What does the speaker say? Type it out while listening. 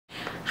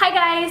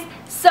Hi guys!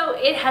 So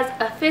it has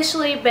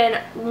officially been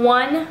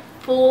 1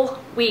 full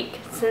week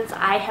since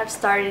I have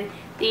started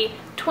the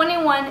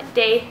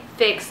 21-day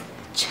fix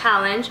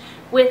challenge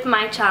with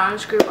my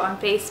challenge group on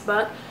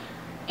Facebook.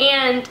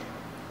 And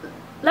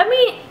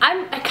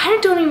I kind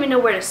of don't even know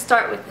where to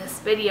start with this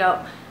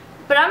video,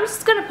 but I'm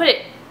just gonna put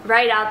it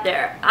right out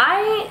there.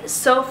 I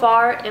so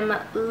far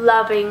am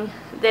loving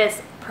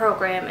this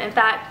program. In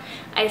fact,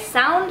 I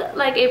sound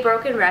like a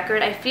broken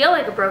record. I feel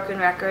like a broken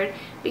record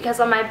because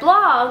on my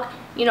blog,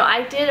 you know,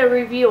 I did a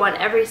review on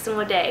every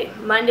single day,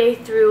 Monday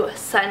through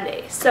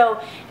Sunday.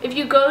 So if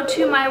you go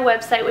to my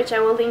website, which I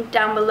will link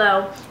down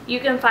below,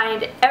 you can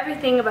find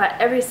everything about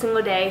every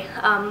single day,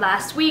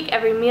 last week,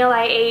 every meal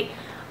I ate,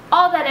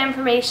 all that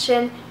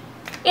information.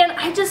 And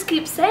I just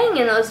keep saying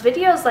in those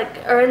videos,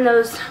 or in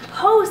those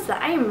posts,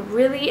 that I am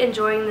really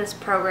enjoying this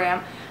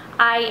program.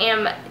 I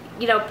am,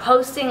 you know,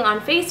 posting on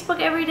Facebook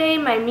every day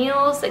my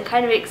meals and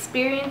kind of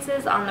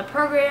experiences on the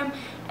program.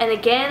 And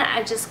again,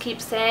 I just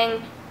keep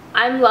saying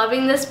I'm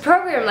loving this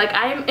program. Like,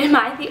 am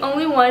I the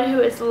only one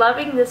who is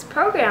loving this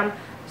program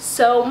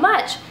so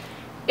much?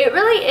 It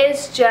really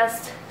is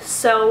just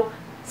so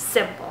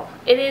simple.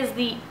 It is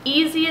the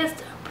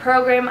easiest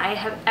program I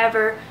have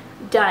ever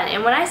done.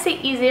 And when I say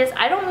easiest,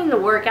 I don't mean the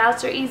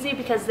workouts are easy,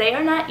 because they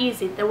are not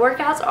easy. The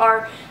workouts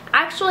are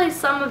actually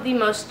some of the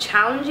most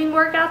challenging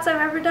workouts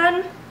I've ever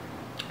done,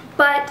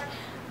 but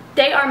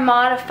they are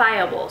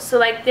modifiable. So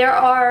like, there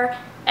are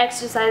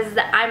exercises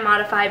that I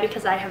modify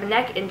because I have a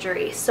neck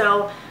injury,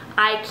 so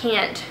I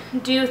can't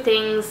do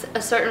things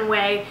a certain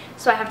way,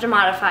 so I have to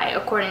modify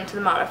according to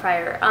the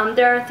modifier.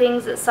 There are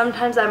things that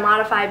sometimes I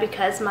modify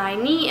because my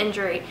knee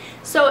injury.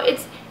 So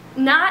it's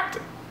not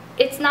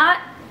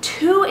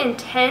too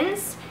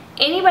intense.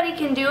 Anybody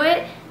can do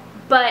it,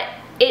 but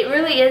it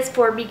really is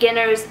for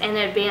beginners and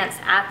advanced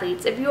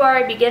athletes. If you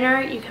are a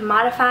beginner, you can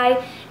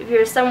modify. If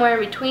you're somewhere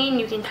in between,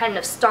 you can kind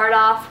of start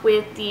off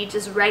with the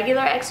just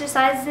regular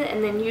exercises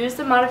and then use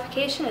the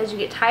modification as you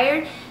get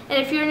tired.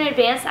 And if you're an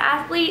advanced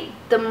athlete,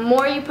 the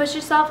more you push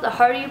yourself, the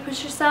harder you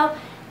push yourself,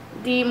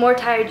 the more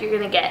tired you're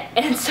gonna get.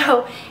 And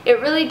so it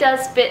really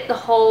does fit the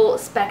whole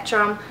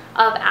spectrum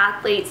of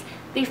athletes.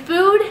 The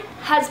food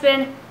has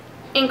been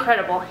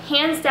incredible.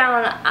 Hands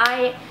down,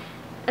 I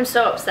am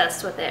so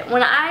obsessed with it.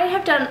 When I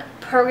have done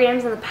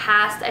programs in the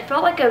past, I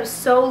felt like I was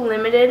so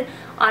limited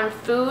on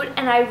food,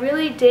 and I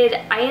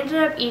ended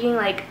up eating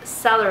like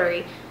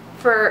celery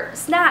for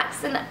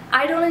snacks, and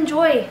I don't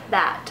enjoy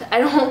that.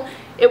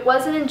 It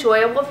wasn't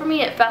enjoyable for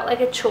me. It felt like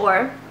a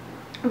chore.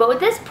 But with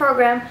this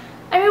program,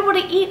 I'm able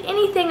to eat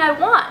anything I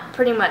want,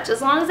 pretty much,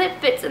 as long as it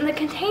fits in the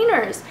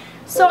containers.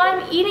 So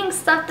I'm eating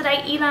stuff that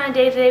I eat on a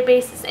day-to-day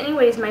basis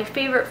anyways, my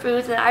favorite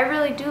foods, and I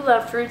really do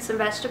love fruits and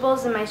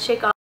vegetables in my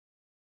shake.